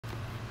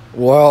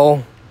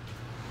Well,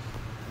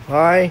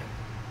 hi.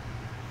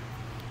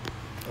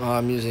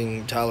 I'm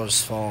using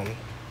Tyler's phone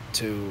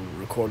to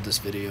record this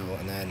video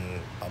and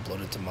then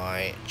upload it to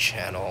my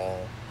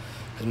channel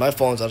because my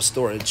phone's out of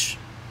storage.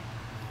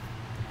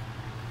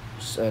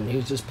 And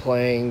he's just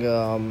playing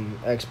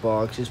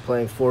Xbox. He's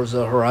playing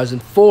Forza Horizon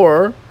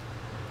 4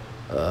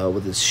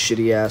 with his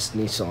shitty ass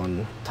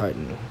Nissan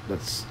Titan.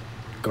 That's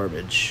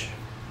garbage.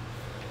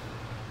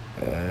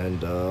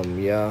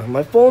 And yeah,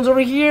 my phone's over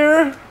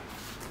here.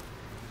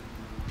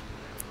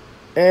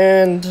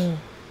 And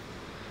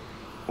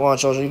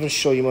watch, I'll even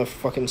show you my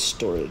fucking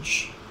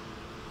storage.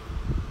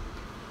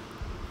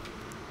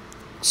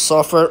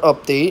 Software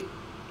update.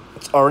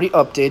 It's already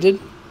updated.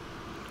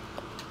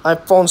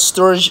 iPhone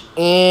storage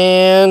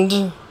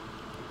and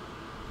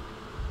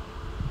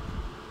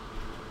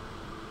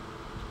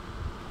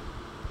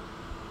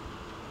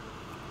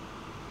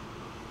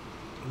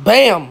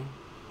bam!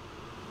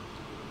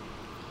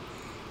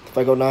 If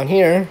I go down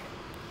here,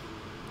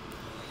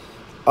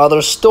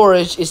 other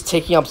storage is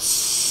taking up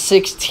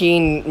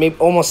 16, maybe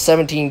almost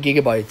 17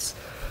 gigabytes.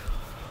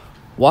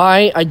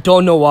 Why? I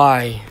don't know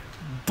why.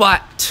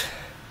 But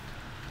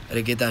I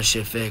gotta get that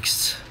shit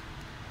fixed.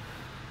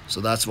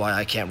 So that's why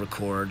I can't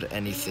record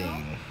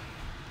anything.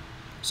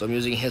 So I'm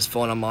using his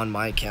phone. I'm on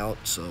my account.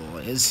 So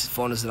his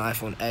phone is an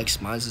iPhone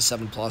X. Mine's a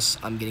 7 Plus.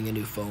 I'm getting a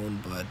new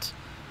phone. But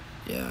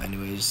yeah,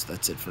 anyways,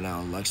 that's it for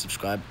now. Like,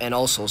 subscribe. And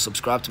also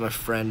subscribe to my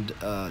friend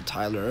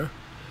Tyler.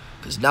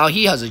 Because now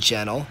he has a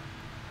channel.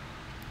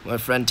 My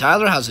friend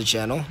Tyler has a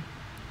channel.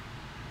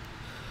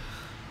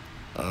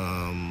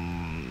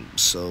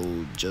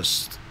 So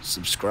just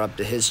subscribe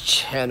to his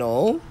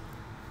channel.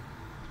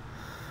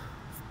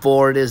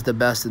 Ford is the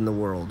best in the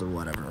world or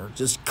whatever.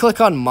 Just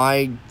click on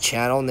my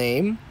channel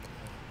name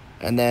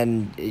and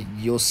then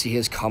you'll see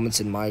his comments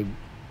in my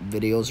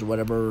videos or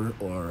whatever,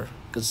 or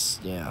because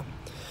yeah.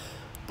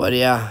 But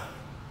yeah,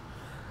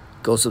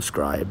 go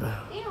subscribe.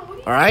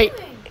 All right,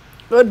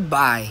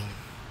 goodbye.